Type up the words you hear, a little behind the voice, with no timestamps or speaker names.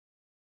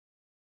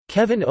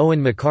Kevin Owen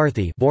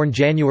McCarthy, born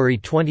January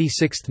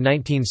 26,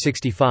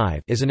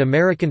 1965, is an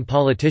American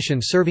politician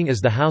serving as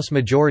the House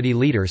Majority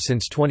Leader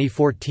since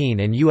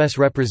 2014 and U.S.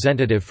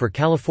 Representative for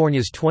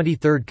California's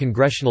 23rd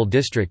Congressional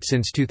District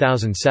since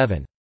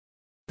 2007.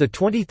 The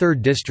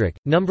 23rd District,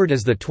 numbered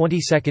as the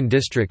 22nd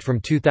District from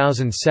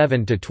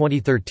 2007 to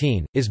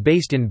 2013, is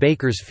based in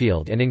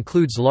Bakersfield and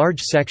includes large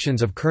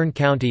sections of Kern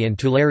County and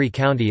Tulare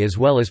County as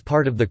well as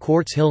part of the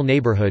Quartz Hill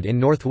neighborhood in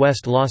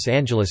northwest Los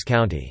Angeles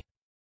County.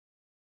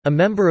 A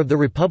member of the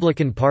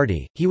Republican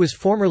Party, he was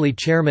formerly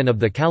chairman of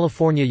the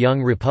California Young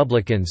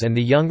Republicans and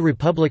the Young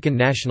Republican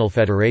National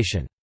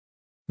Federation.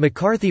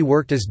 McCarthy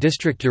worked as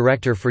district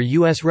director for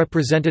U.S.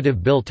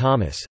 Representative Bill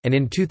Thomas, and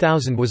in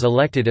 2000 was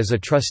elected as a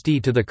trustee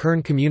to the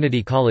Kern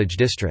Community College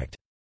District.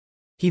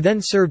 He then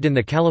served in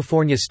the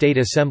California State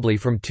Assembly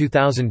from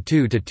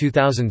 2002 to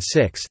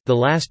 2006, the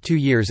last 2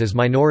 years as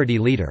minority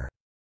leader.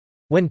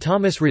 When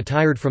Thomas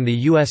retired from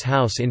the U.S.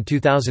 House in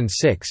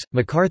 2006,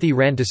 McCarthy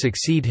ran to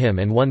succeed him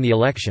and won the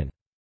election.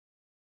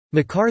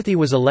 McCarthy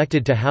was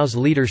elected to House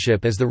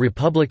leadership as the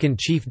Republican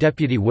Chief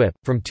Deputy Whip,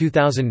 from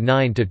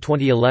 2009 to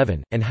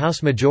 2011, and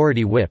House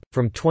Majority Whip,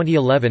 from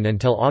 2011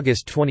 until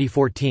August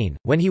 2014,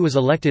 when he was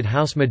elected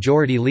House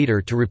Majority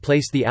Leader to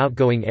replace the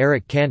outgoing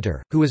Eric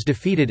Cantor, who was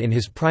defeated in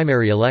his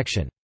primary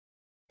election.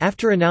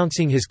 After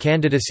announcing his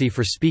candidacy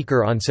for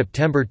Speaker on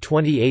September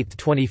 28,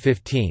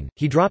 2015,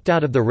 he dropped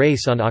out of the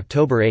race on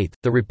October 8.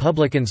 The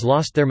Republicans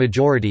lost their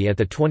majority at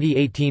the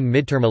 2018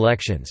 midterm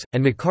elections,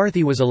 and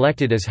McCarthy was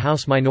elected as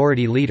House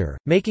Minority Leader,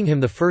 making him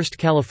the first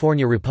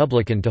California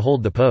Republican to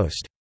hold the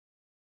post.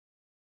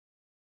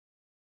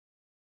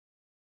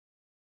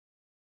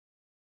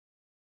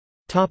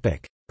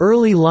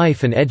 Early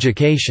life and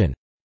education.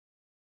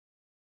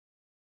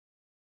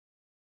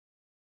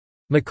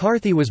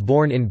 McCarthy was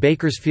born in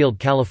Bakersfield,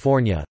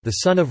 California, the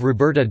son of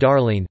Roberta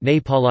Darlene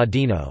née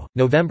Palladino,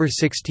 November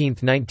 16,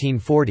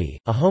 1940,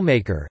 a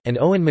homemaker, and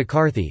Owen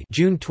McCarthy,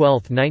 June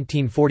 12,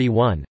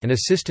 1941, an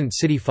assistant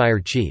city fire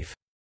chief.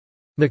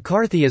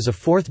 McCarthy is a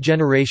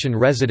fourth-generation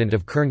resident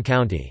of Kern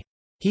County.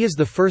 He is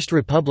the first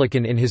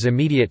Republican in his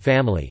immediate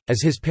family,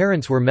 as his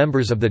parents were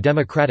members of the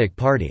Democratic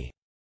Party.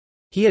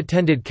 He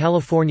attended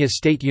California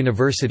State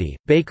University,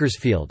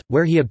 Bakersfield,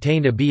 where he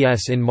obtained a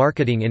B.S. in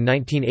marketing in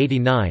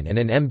 1989 and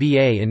an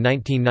MBA in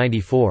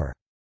 1994.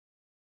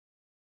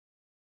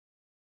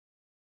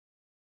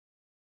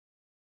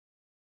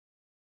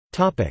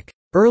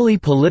 Early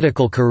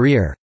political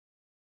career.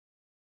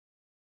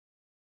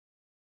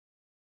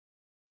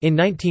 In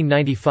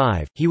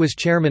 1995, he was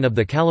chairman of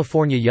the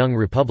California Young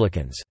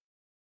Republicans.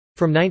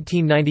 From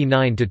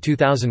 1999 to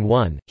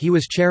 2001, he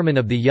was chairman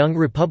of the Young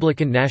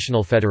Republican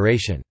National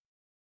Federation.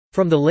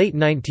 From the late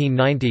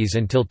 1990s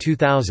until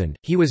 2000,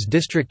 he was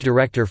district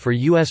director for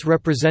U.S.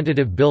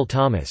 Representative Bill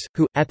Thomas,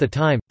 who, at the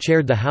time,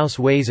 chaired the House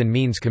Ways and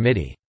Means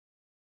Committee.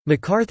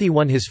 McCarthy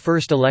won his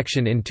first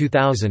election in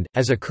 2000.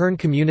 As a Kern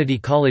Community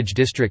College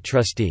District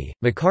trustee,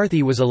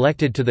 McCarthy was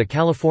elected to the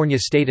California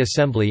State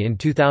Assembly in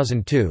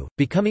 2002,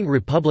 becoming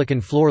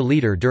Republican floor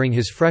leader during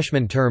his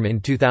freshman term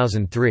in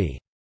 2003.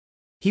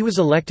 He was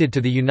elected to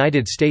the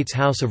United States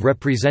House of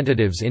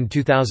Representatives in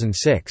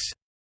 2006.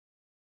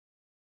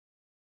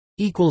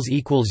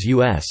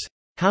 U.S.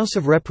 House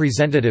of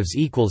Representatives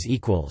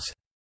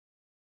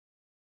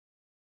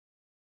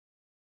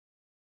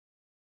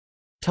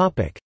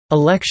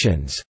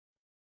Elections.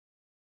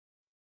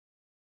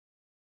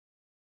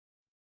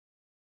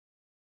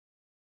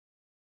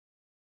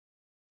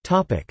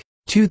 Topic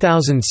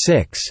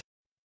 2006.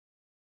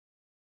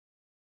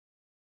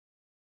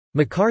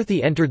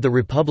 McCarthy entered the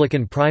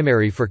Republican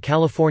primary for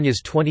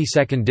California's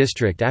 22nd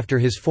District after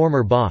his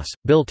former boss,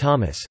 Bill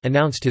Thomas,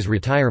 announced his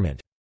retirement.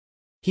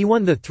 He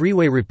won the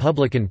three-way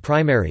Republican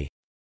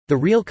primary—the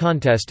real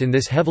contest in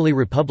this heavily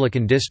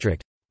Republican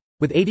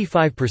district—with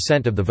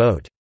 85% of the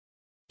vote.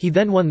 He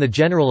then won the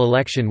general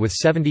election with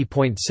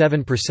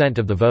 70.7%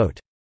 of the vote.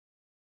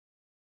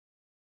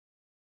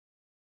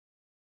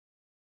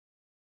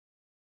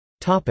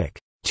 Topic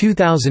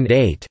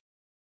 2008.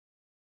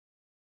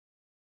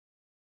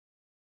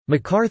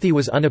 McCarthy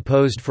was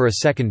unopposed for a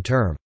second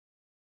term.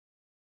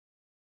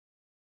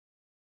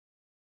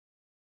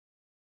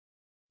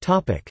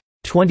 Topic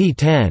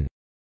 2010.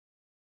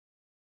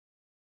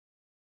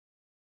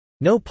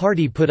 No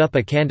party put up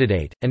a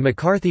candidate, and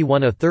McCarthy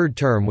won a third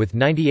term with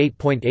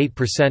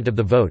 98.8% of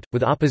the vote,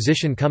 with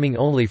opposition coming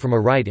only from a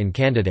write-in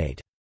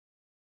candidate.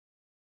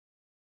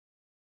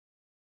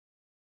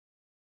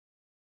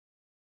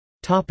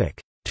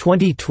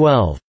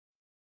 2012.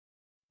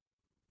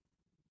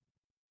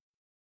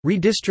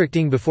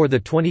 Redistricting before the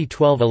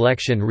 2012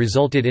 election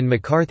resulted in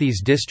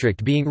McCarthy's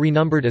district being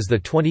renumbered as the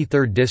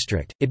 23rd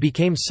District. It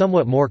became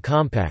somewhat more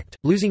compact,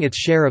 losing its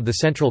share of the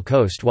Central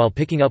Coast while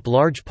picking up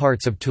large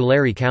parts of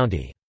Tulare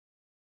County.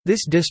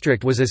 This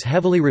district was as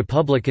heavily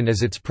Republican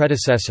as its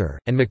predecessor,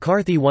 and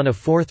McCarthy won a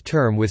fourth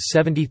term with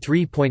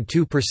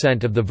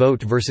 73.2% of the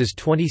vote versus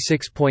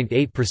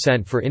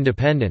 26.8% for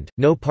independent,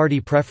 no party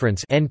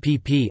preference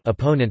 (NPP)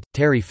 opponent,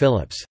 Terry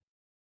Phillips.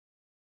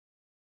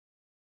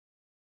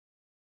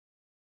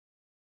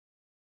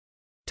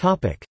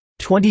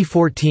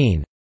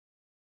 2014.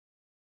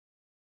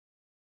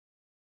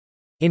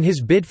 In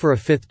his bid for a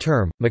fifth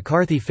term,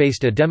 McCarthy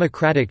faced a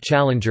Democratic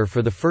challenger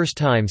for the first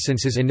time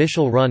since his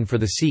initial run for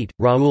the seat,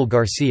 Raul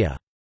Garcia.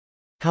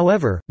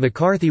 However,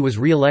 McCarthy was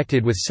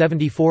re-elected with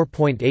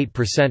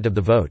 74.8% of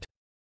the vote.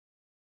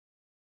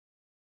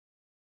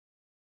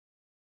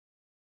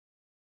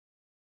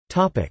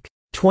 Topic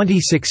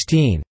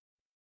 2016.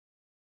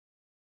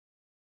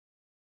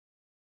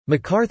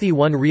 McCarthy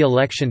won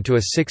re-election to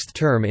a sixth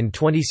term in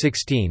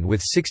 2016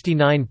 with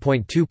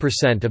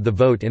 69.2% of the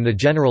vote in the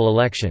general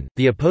election.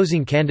 The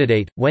opposing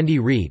candidate, Wendy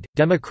Reid,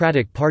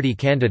 Democratic Party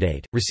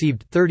candidate,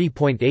 received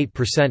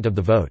 30.8% of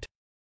the vote.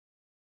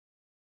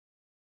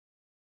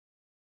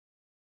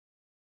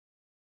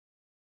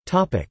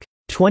 Topic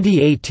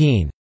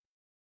 2018.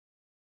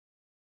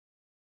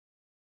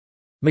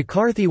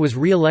 McCarthy was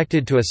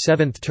re-elected to a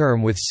seventh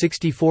term with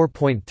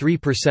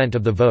 64.3%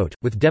 of the vote,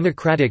 with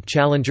Democratic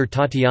challenger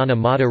Tatiana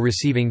Mata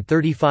receiving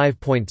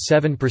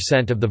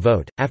 35.7% of the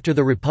vote. After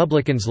the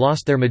Republicans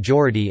lost their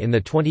majority in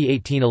the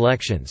 2018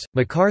 elections,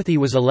 McCarthy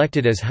was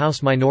elected as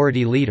House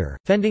Minority Leader,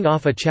 fending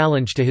off a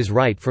challenge to his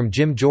right from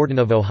Jim Jordan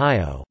of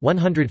Ohio,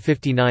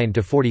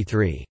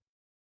 159–43.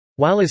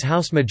 While as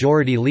House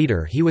Majority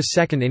Leader he was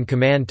second in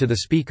command to the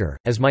Speaker,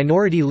 as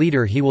Minority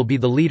Leader he will be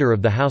the leader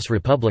of the House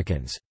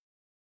Republicans.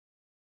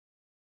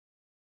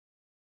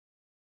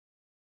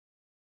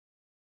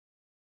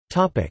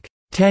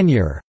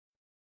 Tenure.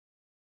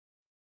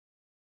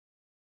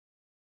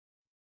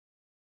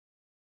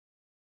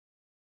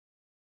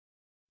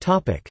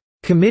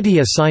 Committee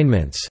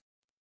assignments.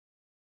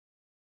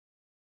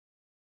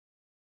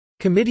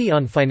 Committee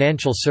on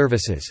Financial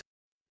Services,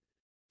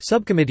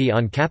 Subcommittee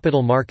on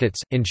Capital Markets,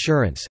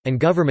 Insurance, and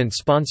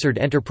Government-Sponsored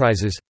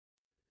Enterprises,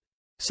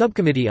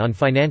 Subcommittee on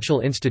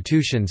Financial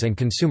Institutions and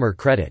Consumer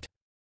Credit.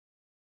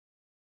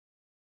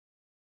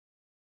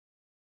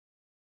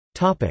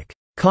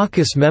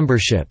 Caucus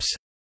memberships.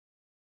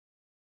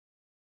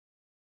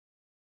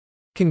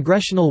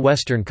 Congressional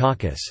Western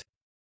Caucus.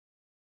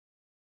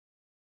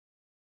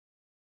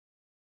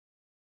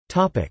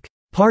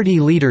 Party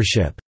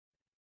leadership.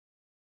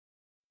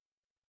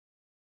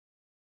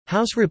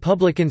 House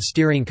Republican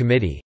Steering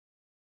Committee,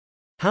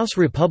 House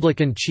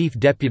Republican Chief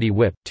Deputy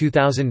Whip,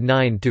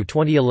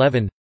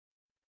 2009–2011,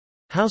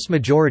 House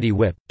Majority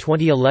Whip,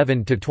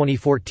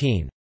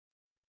 2011–2014,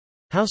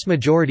 House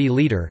Majority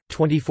Leader,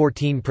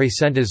 2014.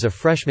 Present as a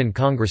freshman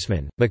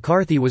congressman,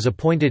 McCarthy was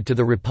appointed to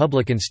the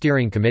Republican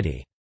Steering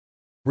Committee.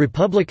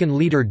 Republican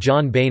leader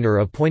John Boehner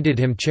appointed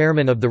him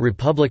chairman of the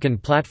Republican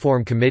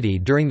Platform Committee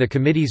during the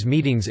committee's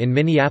meetings in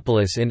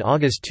Minneapolis in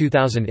August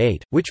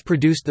 2008, which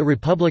produced the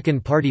Republican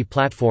Party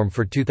platform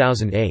for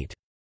 2008.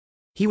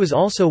 He was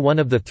also one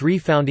of the three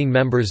founding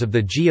members of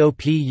the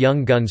GOP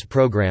Young Guns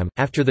program.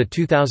 After the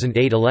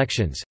 2008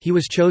 elections, he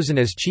was chosen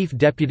as Chief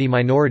Deputy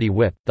Minority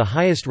Whip, the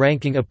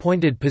highest-ranking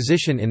appointed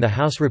position in the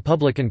House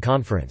Republican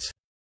Conference.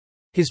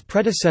 His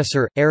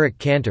predecessor, Eric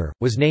Cantor,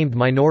 was named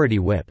Minority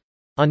Whip.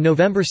 On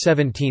November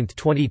 17,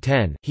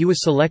 2010, he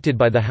was selected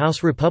by the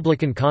House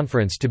Republican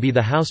Conference to be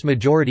the House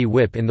Majority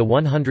Whip in the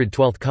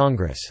 112th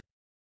Congress.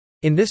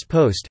 In this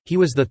post, he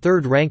was the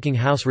third-ranking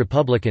House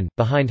Republican,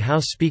 behind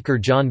House Speaker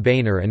John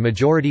Boehner and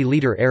Majority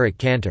Leader Eric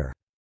Cantor.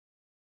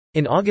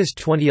 In August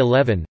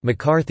 2011,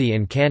 McCarthy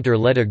and Cantor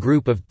led a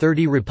group of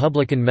 30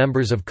 Republican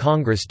members of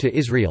Congress to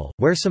Israel,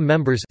 where some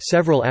members,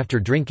 several after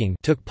drinking,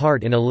 took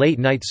part in a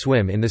late-night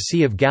swim in the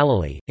Sea of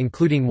Galilee,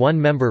 including one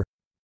member,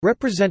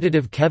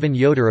 Representative Kevin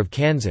Yoder of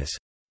Kansas,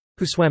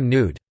 who swam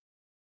nude.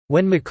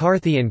 When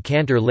McCarthy and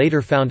Cantor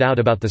later found out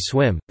about the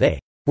swim, they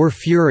were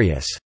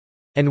furious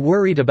and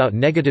worried about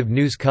negative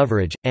news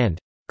coverage, and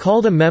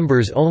called a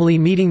members-only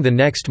meeting the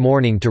next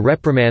morning to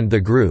reprimand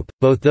the group,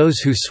 both those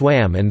who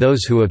swam and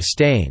those who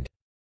abstained.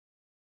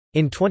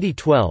 In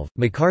 2012,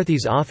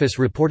 McCarthy's office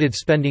reported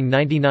spending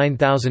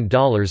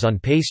 $99,000 on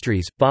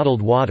pastries,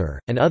 bottled water,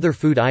 and other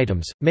food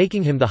items,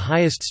 making him the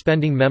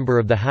highest-spending member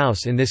of the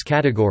House in this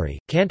category.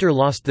 Cantor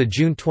lost the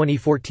June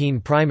 2014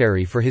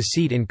 primary for his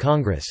seat in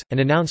Congress, and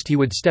announced he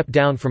would step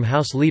down from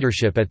House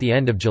leadership at the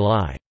end of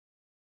July.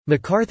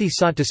 McCarthy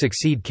sought to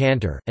succeed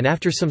Cantor, and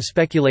after some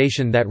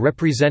speculation that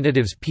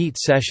Representatives Pete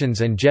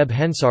Sessions and Jeb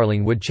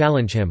Hensarling would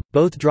challenge him,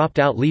 both dropped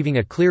out, leaving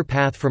a clear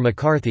path for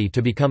McCarthy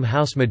to become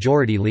House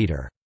Majority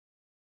Leader.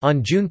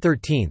 On June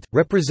 13,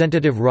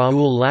 Representative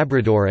Raul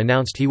Labrador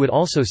announced he would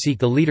also seek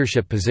the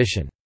leadership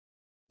position.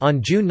 On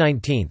June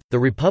 19, the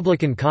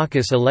Republican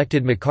caucus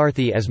elected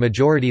McCarthy as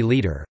Majority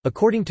Leader.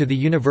 According to the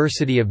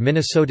University of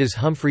Minnesota's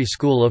Humphrey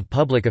School of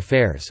Public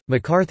Affairs,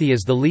 McCarthy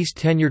is the least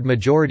tenured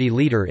Majority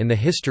Leader in the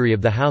history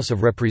of the House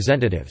of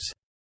Representatives.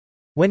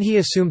 When he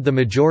assumed the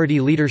majority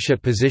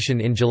leadership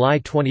position in July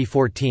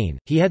 2014,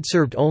 he had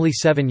served only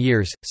 7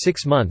 years,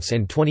 6 months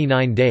and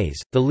 29 days,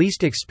 the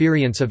least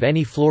experience of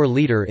any floor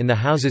leader in the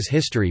House's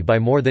history by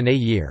more than a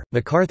year.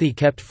 McCarthy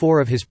kept 4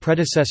 of his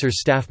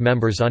predecessor's staff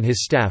members on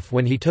his staff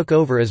when he took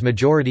over as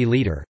majority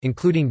leader,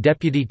 including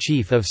Deputy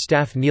Chief of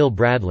Staff Neil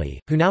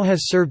Bradley, who now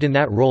has served in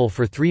that role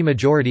for 3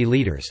 majority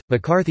leaders.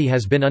 McCarthy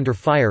has been under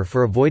fire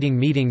for avoiding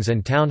meetings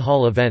and town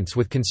hall events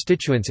with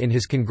constituents in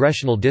his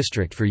congressional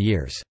district for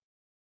years.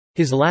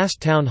 His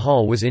last town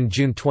hall was in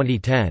June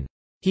 2010.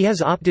 He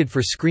has opted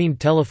for screened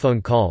telephone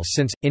calls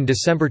since. In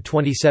December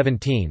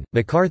 2017,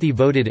 McCarthy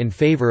voted in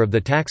favor of the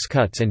Tax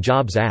Cuts and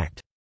Jobs Act.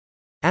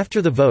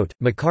 After the vote,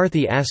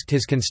 McCarthy asked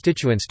his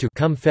constituents to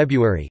come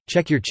February,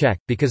 check your check,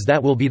 because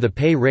that will be the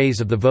pay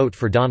raise of the vote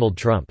for Donald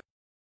Trump.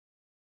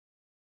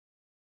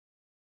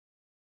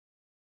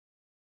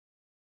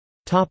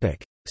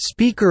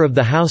 Speaker of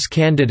the House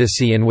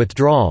candidacy and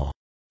withdrawal.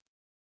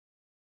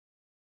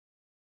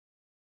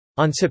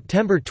 On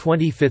September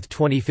 25,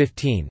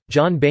 2015,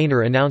 John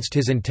Boehner announced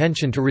his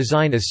intention to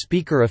resign as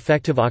Speaker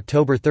effective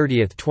October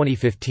 30,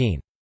 2015.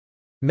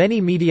 Many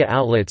media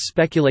outlets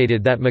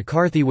speculated that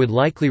McCarthy would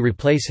likely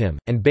replace him,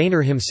 and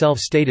Boehner himself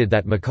stated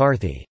that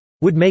McCarthy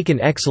would make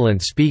an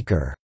excellent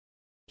Speaker.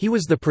 He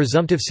was the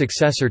presumptive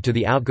successor to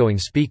the outgoing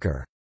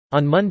Speaker.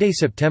 On Monday,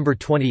 September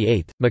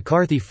 28,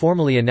 McCarthy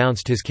formally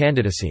announced his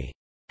candidacy.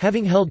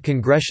 Having held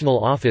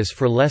congressional office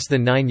for less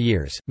than 9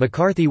 years,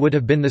 McCarthy would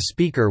have been the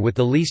Speaker with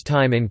the least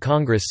time in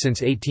Congress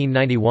since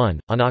 1891.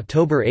 On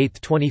October 8,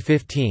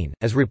 2015,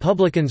 as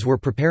Republicans were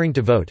preparing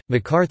to vote,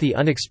 McCarthy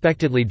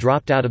unexpectedly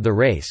dropped out of the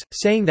race,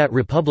 saying that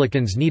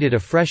Republicans needed a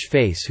fresh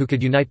face who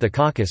could unite the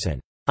caucus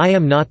and, "I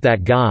am not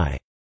that guy."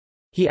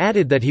 He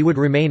added that he would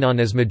remain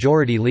on as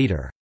majority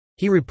leader.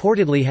 He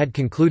reportedly had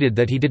concluded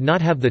that he did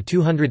not have the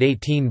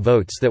 218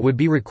 votes that would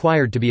be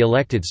required to be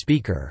elected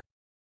Speaker.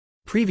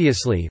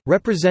 Previously,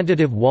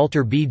 Representative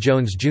Walter B.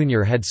 Jones,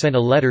 Jr. had sent a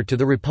letter to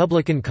the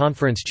Republican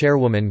Conference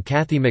chairwoman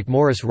Cathy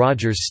McMorris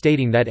Rodgers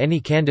stating that any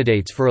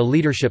candidates for a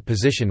leadership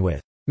position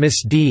with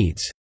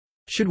misdeeds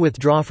should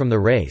withdraw from the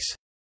race.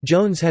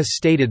 Jones has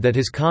stated that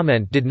his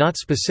comment did not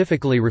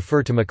specifically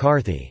refer to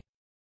McCarthy.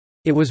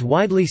 It was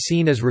widely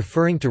seen as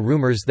referring to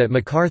rumors that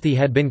McCarthy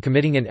had been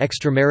committing an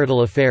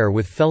extramarital affair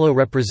with fellow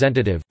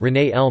Representative,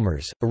 Renee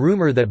Elmers, a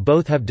rumor that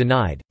both have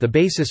denied. The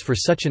basis for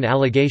such an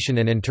allegation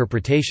and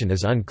interpretation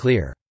is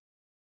unclear.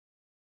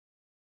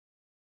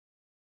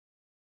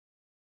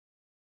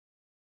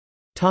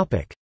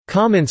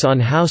 Comments on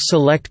House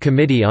Select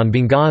Committee on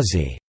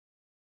Benghazi.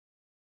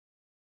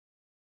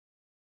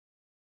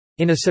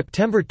 In a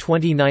September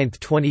 29,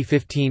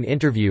 2015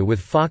 interview with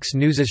Fox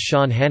News'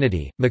 Sean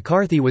Hannity,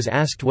 McCarthy was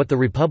asked what the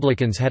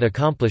Republicans had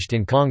accomplished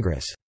in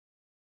Congress.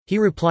 He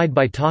replied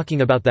by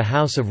talking about the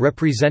House of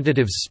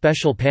Representatives'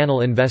 special panel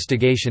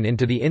investigation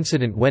into the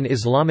incident when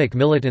Islamic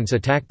militants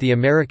attacked the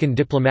American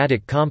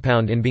diplomatic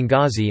compound in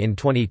Benghazi in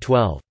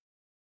 2012.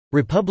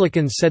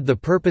 Republicans said the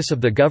purpose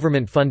of the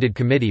government-funded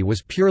committee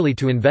was purely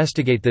to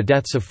investigate the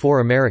deaths of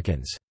 4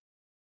 Americans.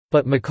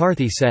 But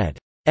McCarthy said,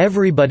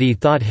 "Everybody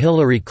thought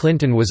Hillary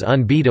Clinton was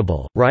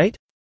unbeatable, right?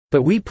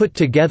 But we put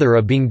together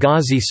a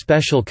Benghazi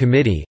special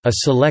committee, a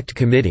select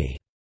committee.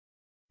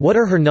 What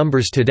are her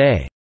numbers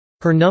today?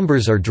 Her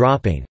numbers are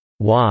dropping.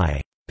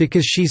 Why?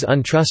 Because she's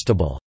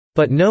untrustable.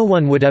 But no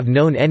one would have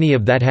known any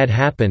of that had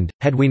happened,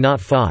 had we not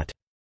fought."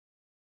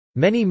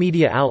 Many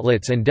media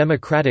outlets and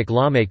Democratic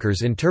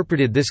lawmakers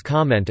interpreted this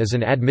comment as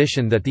an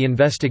admission that the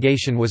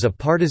investigation was a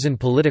partisan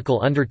political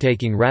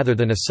undertaking rather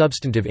than a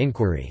substantive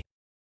inquiry.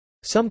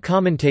 Some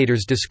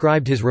commentators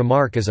described his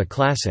remark as a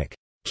classic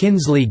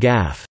Kinsley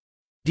gaffe,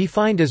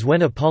 defined as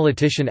when a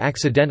politician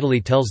accidentally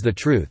tells the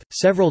truth.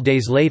 Several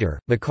days later,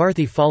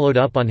 McCarthy followed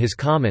up on his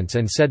comments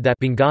and said that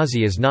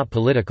Benghazi is not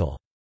political.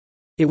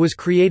 It was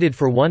created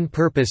for one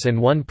purpose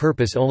and one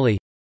purpose only: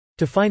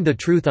 to find the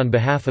truth on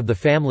behalf of the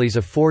families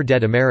of 4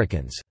 dead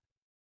Americans.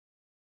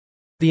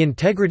 The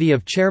integrity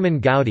of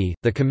Chairman Gowdy,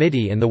 the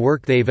committee and the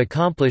work they've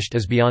accomplished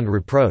is beyond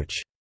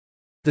reproach.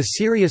 The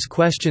serious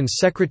questions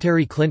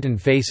Secretary Clinton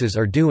faces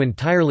are due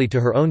entirely to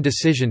her own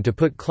decision to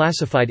put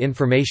classified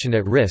information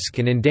at risk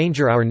and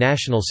endanger our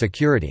national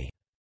security.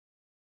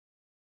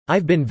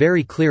 I've been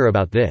very clear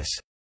about this.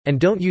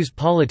 And don't use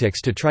politics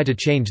to try to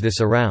change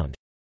this around.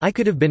 I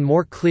could have been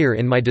more clear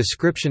in my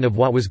description of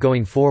what was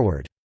going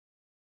forward.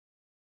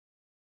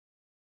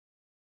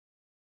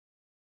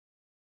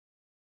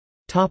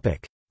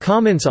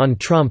 Comments on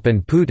Trump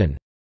and Putin.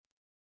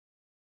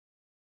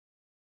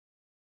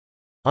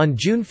 On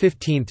June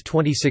 15,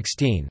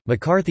 2016,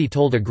 McCarthy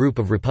told a group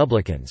of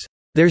Republicans,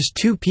 "There's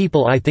 2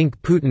 people I think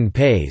Putin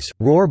pays,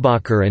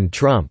 Rohrabacher and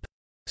Trump.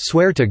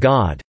 Swear to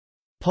God."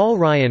 Paul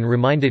Ryan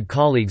reminded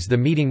colleagues the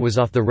meeting was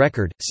off the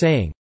record,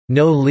 saying,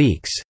 "No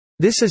leaks.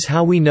 This is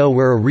how we know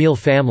we're a real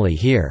family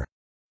here."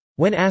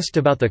 When asked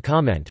about the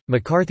comment,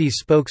 McCarthy's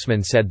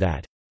spokesman said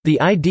that, "The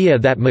idea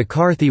that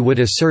McCarthy would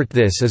assert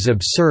this is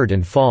absurd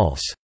and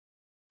false."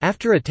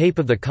 After a tape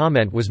of the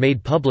comment was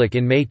made public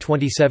in May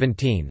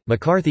 2017,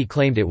 McCarthy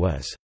claimed it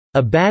was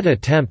a bad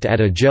attempt at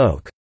a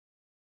joke.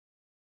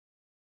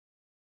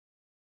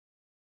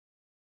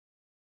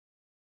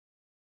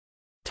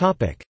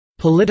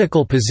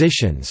 Political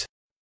positions.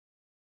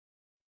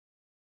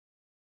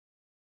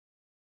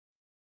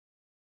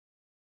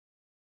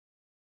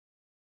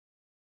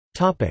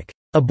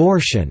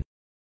 Abortion.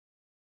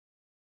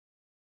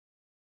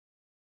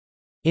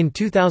 In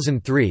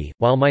 2003,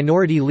 while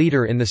minority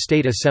leader in the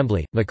state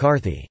assembly,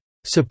 McCarthy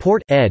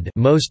support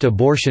most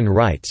abortion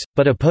rights,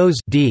 but oppose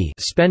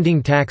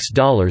spending tax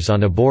dollars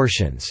on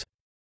abortions.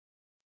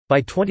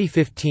 By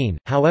 2015,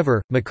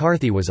 however,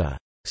 McCarthy was a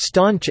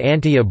staunch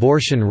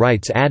anti-abortion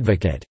rights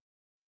advocate.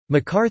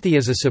 McCarthy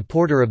is a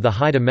supporter of the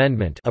Hyde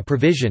Amendment, a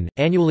provision,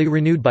 annually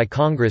renewed by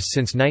Congress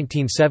since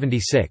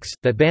 1976,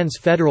 that bans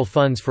federal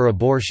funds for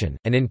abortion,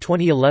 and in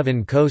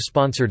 2011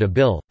 co-sponsored a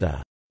bill,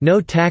 the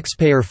No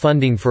Taxpayer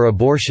Funding for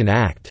Abortion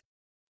Act,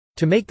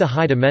 to make the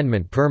Hyde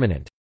Amendment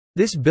permanent.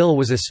 This bill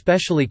was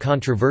especially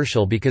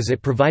controversial because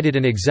it provided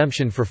an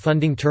exemption for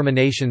funding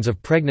terminations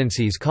of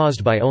pregnancies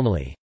caused by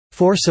only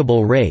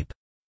forcible rape,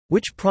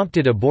 which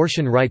prompted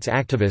abortion rights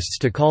activists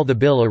to call the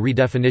bill a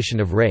redefinition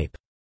of rape.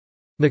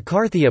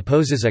 McCarthy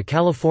opposes a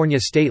California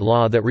state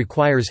law that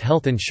requires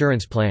health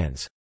insurance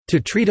plans to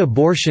treat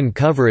abortion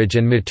coverage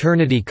and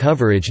maternity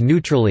coverage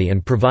neutrally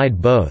and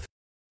provide both,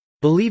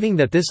 believing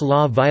that this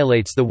law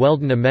violates the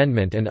Weldon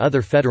Amendment and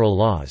other federal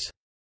laws.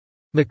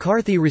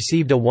 McCarthy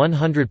received a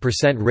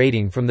 100%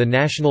 rating from the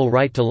National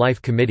Right to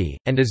Life Committee,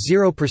 and a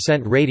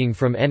 0% rating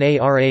from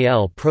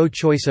NARAL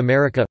Pro-Choice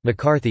America.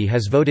 McCarthy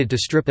has voted to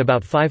strip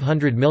about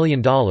 $500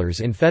 million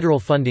in federal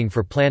funding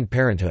for Planned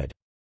Parenthood.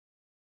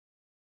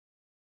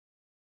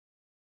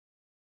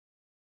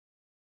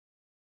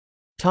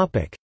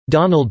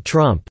 Donald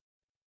Trump.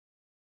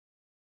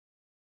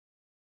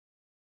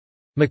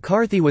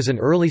 McCarthy was an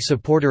early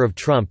supporter of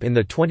Trump in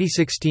the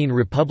 2016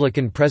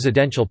 Republican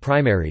presidential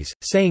primaries,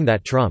 saying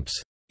that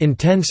Trump's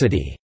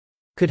intensity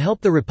could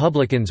help the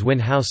Republicans win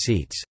House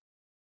seats.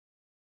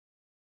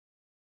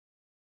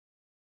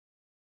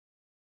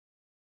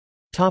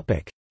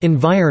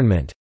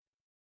 Environment.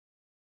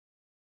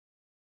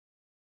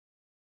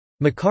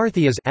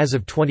 McCarthy is, as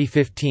of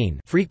 2015,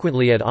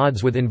 frequently at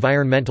odds with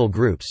environmental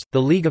groups.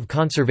 The League of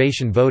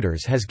Conservation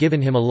Voters has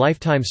given him a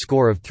lifetime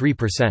score of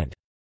 3%.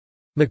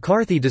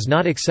 McCarthy does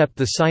not accept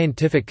the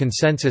scientific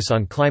consensus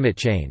on climate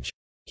change.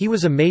 He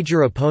was a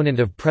major opponent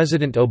of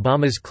President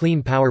Obama's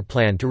Clean Power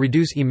Plan to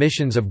reduce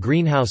emissions of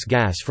greenhouse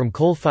gas from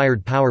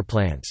coal-fired power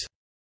plants.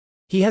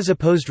 He has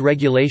opposed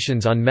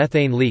regulations on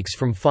methane leaks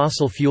from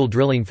fossil fuel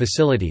drilling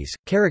facilities,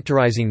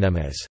 characterizing them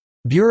as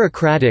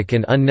bureaucratic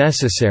and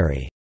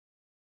unnecessary.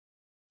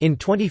 In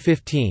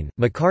 2015,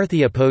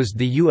 McCarthy opposed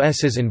the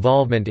U.S.'s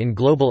involvement in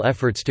global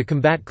efforts to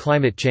combat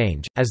climate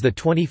change. As the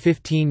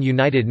 2015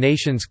 United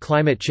Nations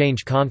Climate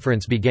Change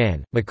Conference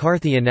began,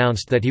 McCarthy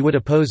announced that he would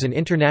oppose an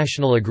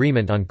international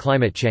agreement on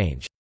climate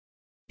change.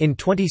 In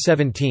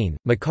 2017,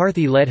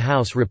 McCarthy led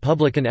House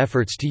Republican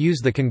efforts to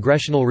use the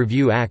Congressional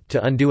Review Act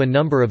to undo a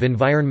number of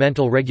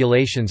environmental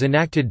regulations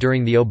enacted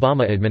during the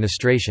Obama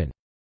administration.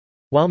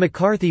 While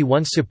McCarthy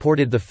once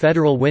supported the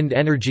federal wind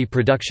energy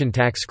production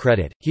tax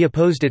credit, he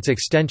opposed its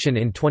extension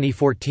in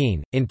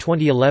 2014. In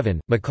 2011,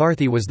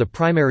 McCarthy was the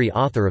primary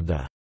author of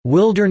the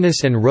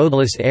Wilderness and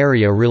Roadless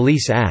Area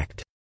Release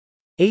Act,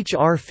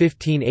 H.R.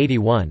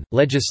 1581,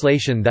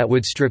 legislation that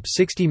would strip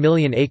 60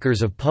 million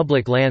acres of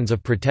public lands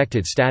of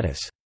protected status.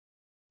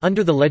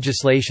 Under the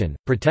legislation,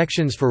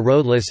 protections for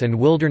roadless and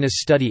wilderness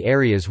study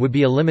areas would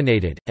be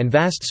eliminated, and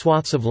vast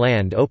swaths of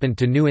land opened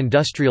to new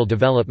industrial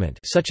development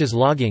such as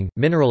logging,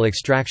 mineral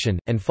extraction,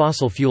 and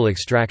fossil fuel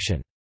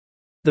extraction.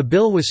 The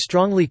bill was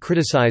strongly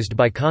criticized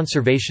by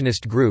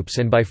conservationist groups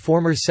and by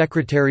former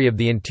Secretary of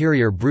the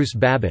Interior Bruce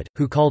Babbitt,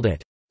 who called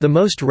it, "the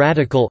most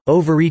radical,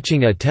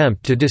 overreaching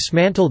attempt to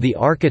dismantle the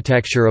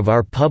architecture of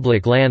our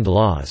public land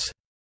laws,"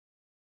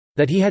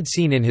 that he had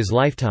seen in his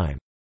lifetime.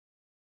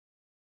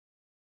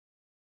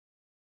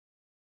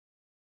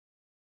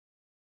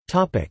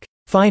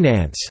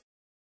 Finance.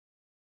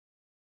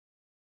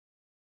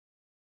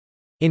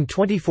 In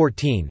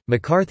 2014,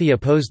 McCarthy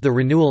opposed the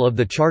renewal of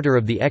the charter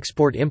of the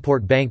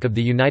Export-Import Bank of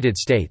the United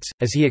States,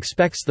 as he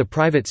expects the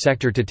private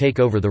sector to take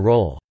over the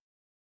role.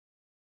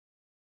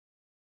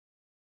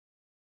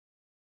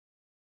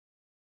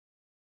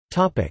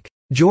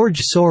 George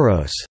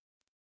Soros.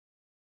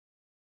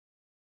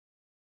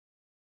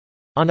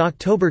 On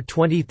October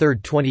 23,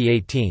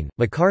 2018,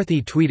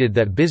 McCarthy tweeted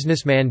that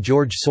businessman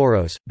George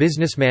Soros,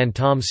 businessman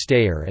Tom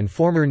Steyer and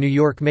former New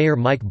York Mayor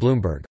Mike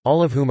Bloomberg,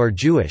 all of whom are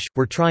Jewish,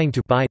 were trying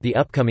to buy the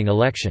upcoming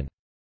election.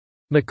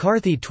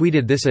 McCarthy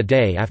tweeted this a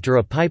day after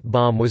a pipe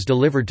bomb was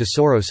delivered to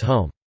Soros'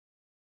 home.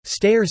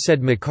 Steyer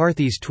said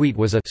McCarthy's tweet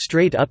was a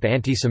straight-up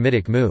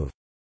anti-Semitic move.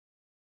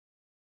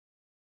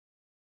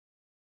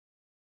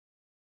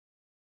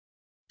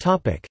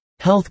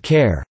 Health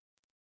care.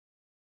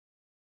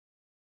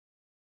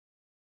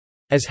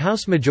 As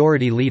House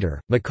Majority Leader,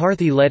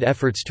 McCarthy led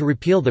efforts to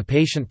repeal the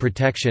Patient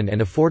Protection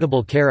and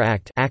Affordable Care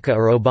Act (ACA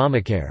or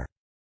Obamacare).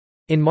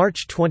 In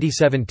March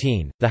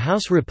 2017, the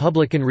House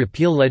Republican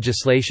repeal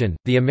legislation,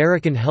 the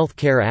American Health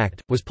Care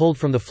Act, was pulled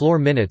from the floor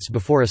minutes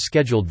before a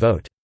scheduled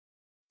vote.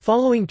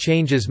 Following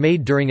changes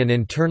made during an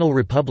internal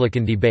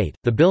Republican debate,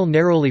 the bill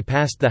narrowly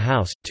passed the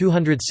House,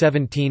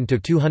 217 to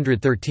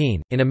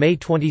 213, in a May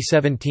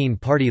 2017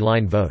 party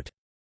line vote.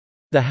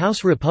 The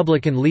House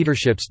Republican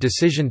leadership's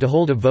decision to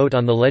hold a vote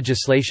on the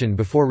legislation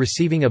before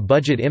receiving a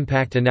budget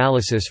impact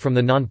analysis from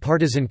the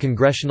nonpartisan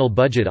Congressional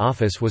Budget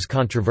Office was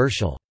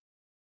controversial.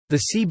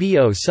 The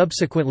CBO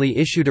subsequently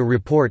issued a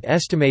report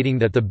estimating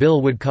that the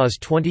bill would cause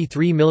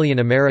 23 million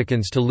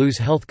Americans to lose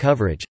health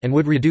coverage, and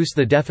would reduce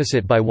the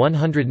deficit by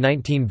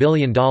 $119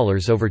 billion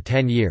over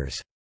 10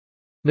 years.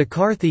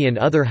 McCarthy and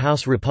other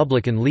House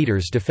Republican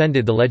leaders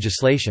defended the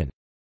legislation.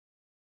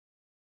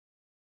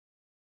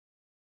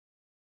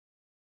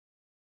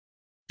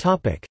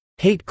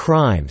 Hate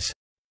crimes.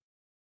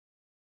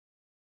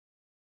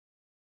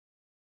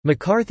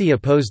 McCarthy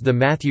opposed the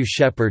Matthew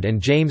Shepard and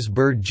James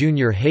Byrd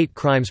Jr. Hate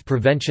Crimes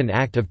Prevention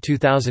Act of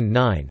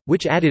 2009,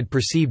 which added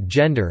perceived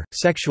gender,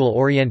 sexual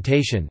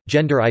orientation,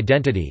 gender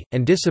identity,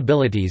 and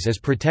disabilities as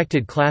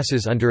protected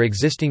classes under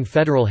existing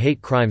federal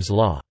hate crimes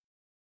law.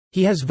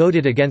 He has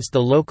voted against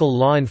the Local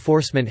Law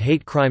Enforcement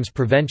Hate Crimes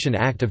Prevention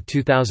Act of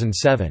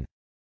 2007.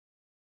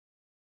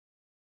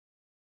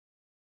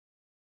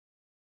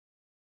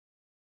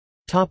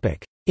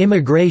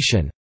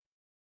 Immigration.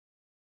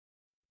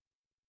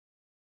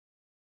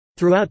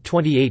 Throughout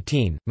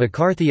 2018,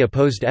 McCarthy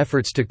opposed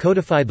efforts to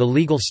codify the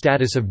legal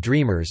status of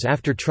Dreamers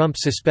after Trump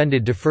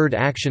suspended Deferred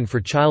Action for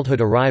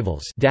Childhood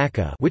Arrivals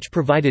 (DACA), which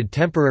provided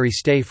temporary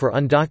stay for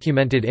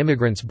undocumented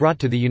immigrants brought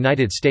to the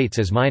United States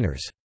as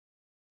minors.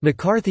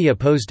 McCarthy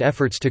opposed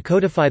efforts to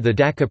codify the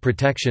DACA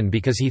protection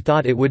because he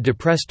thought it would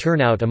depress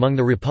turnout among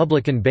the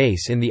Republican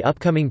base in the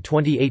upcoming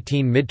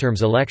 2018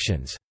 midterms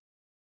elections.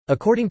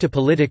 According to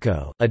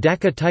Politico, a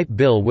DACA-type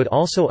bill would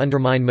also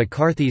undermine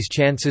McCarthy's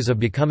chances of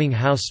becoming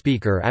House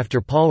Speaker after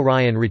Paul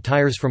Ryan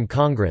retires from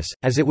Congress,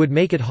 as it would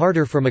make it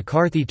harder for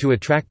McCarthy to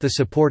attract the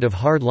support of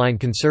hardline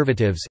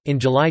conservatives. In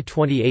July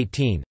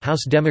 2018,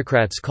 House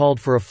Democrats called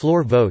for a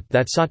floor vote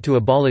that sought to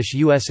abolish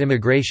U.S.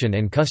 Immigration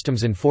and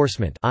Customs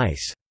Enforcement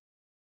 (ICE).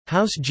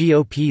 House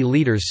GOP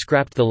leaders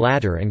scrapped the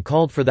latter and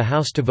called for the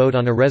House to vote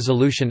on a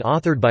resolution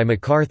authored by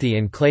McCarthy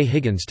and Clay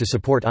Higgins to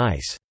support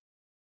ICE.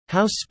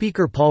 House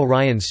Speaker Paul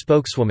Ryan's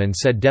spokeswoman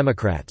said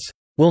Democrats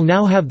will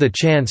now have the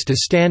chance to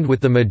stand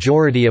with the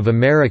majority of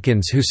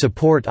Americans who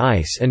support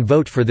ICE and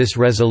vote for this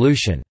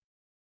resolution,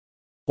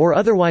 or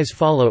otherwise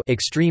follow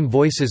extreme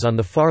voices on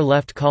the far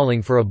left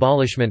calling for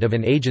abolishment of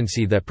an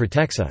agency that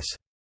protects us.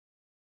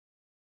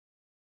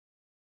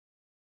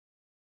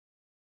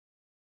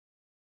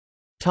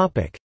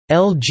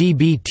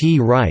 LGBT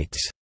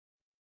rights.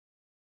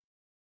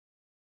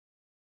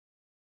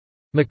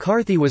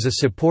 McCarthy was a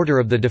supporter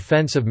of the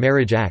Defense of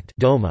Marriage Act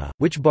 (DOMA),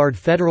 which barred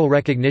federal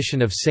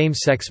recognition of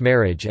same-sex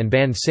marriage and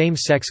banned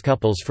same-sex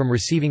couples from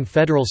receiving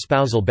federal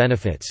spousal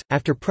benefits.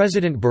 After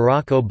President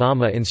Barack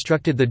Obama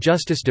instructed the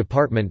Justice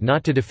Department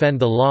not to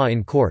defend the law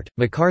in court,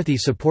 McCarthy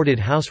supported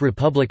House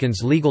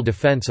Republicans' legal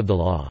defense of the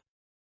law.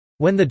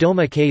 When the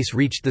DOMA case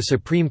reached the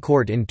Supreme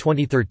Court in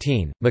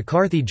 2013,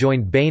 McCarthy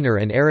joined Boehner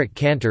and Eric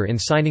Cantor in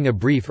signing a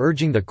brief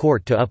urging the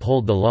court to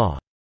uphold the law.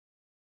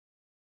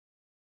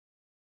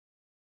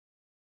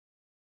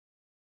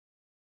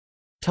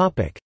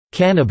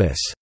 Cannabis.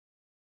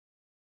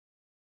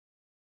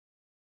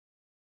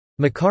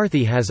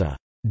 McCarthy has a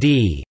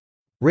D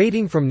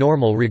rating from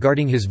NORML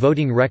regarding his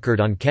voting record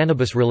on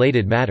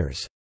cannabis-related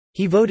matters.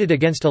 He voted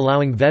against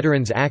allowing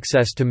veterans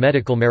access to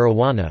medical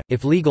marijuana,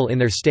 if legal in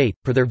their state,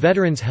 per their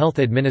Veterans Health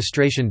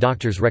Administration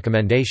doctor's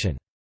recommendation.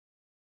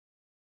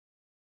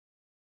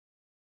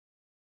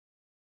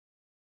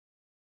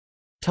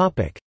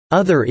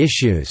 Other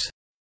issues.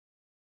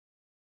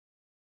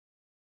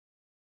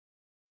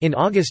 In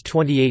August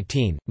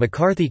 2018,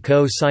 McCarthy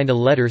co-signed a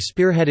letter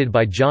spearheaded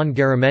by John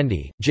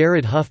Garamendi,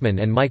 Jared Huffman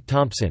and Mike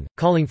Thompson,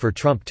 calling for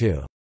Trump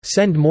to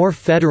 "send more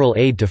federal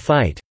aid to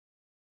fight"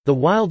 the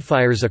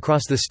wildfires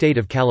across the state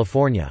of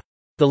California.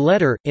 The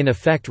letter, in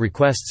effect,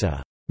 requests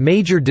a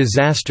 "major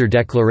disaster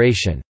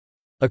declaration"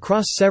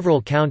 across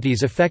several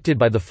counties affected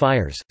by the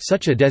fires.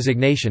 Such a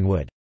designation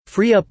would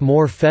 "free up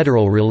more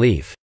federal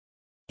relief"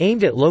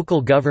 aimed at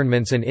local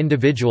governments and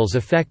individuals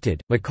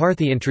affected.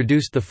 McCarthy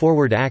introduced the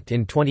Forward Act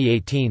in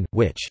 2018,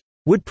 which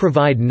would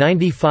provide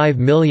 $95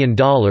 million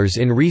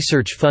in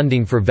research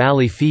funding for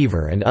valley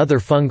fever and other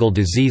fungal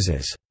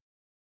diseases.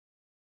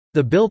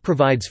 The bill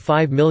provides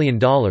 $5 million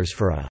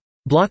for a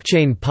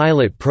blockchain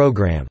pilot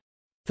program,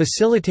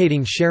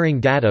 facilitating sharing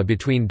data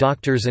between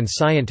doctors and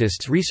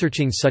scientists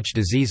researching such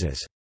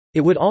diseases. It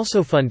would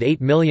also fund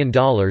 $8 million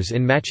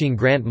in matching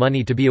grant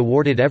money to be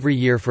awarded every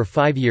year for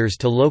 5 years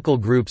to local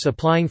groups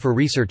applying for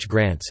research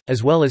grants,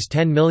 as well as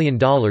 $10 million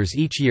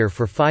each year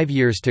for 5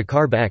 years to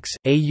CARB-X,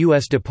 a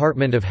U.S.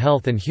 Department of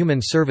Health and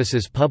Human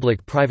Services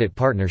public-private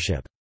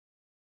partnership.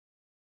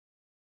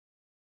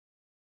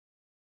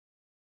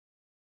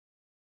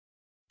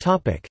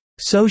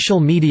 Social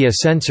media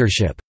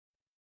censorship.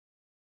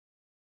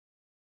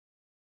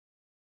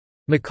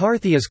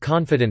 McCarthy is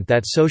confident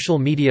that social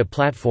media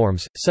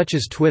platforms, such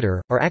as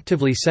Twitter, are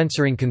actively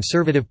censoring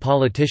conservative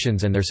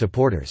politicians and their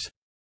supporters.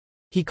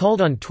 He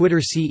called on Twitter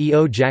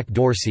CEO Jack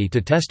Dorsey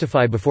to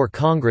testify before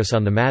Congress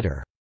on the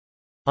matter.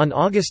 On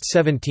August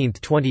 17,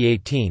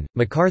 2018,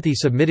 McCarthy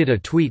submitted a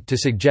tweet to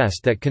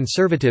suggest that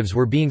conservatives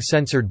were being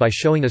censored by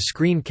showing a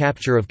screen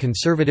capture of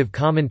conservative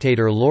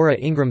commentator Laura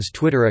Ingram's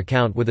Twitter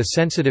account with a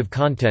sensitive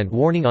content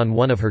warning on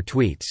one of her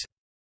tweets.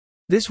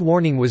 This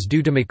warning was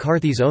due to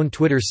McCarthy's own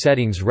Twitter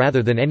settings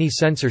rather than any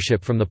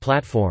censorship from the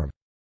platform.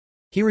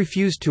 He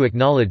refused to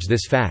acknowledge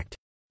this fact.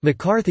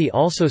 McCarthy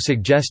also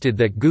suggested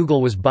that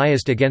Google was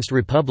biased against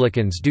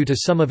Republicans due to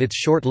some of its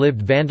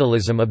short-lived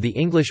vandalism of the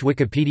English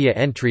Wikipedia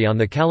entry on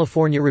the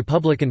California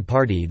Republican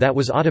Party that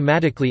was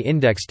automatically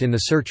indexed in the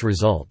search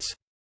results.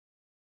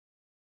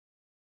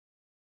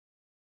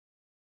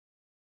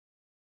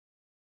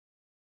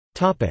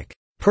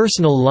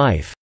 Personal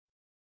life.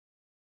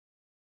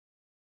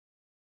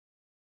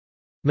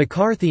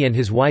 McCarthy and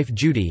his wife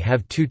Judy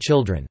have 2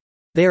 children.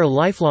 They are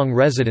lifelong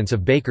residents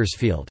of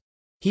Bakersfield.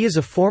 He is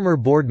a former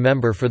board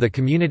member for the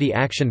Community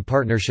Action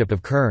Partnership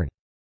of Kern.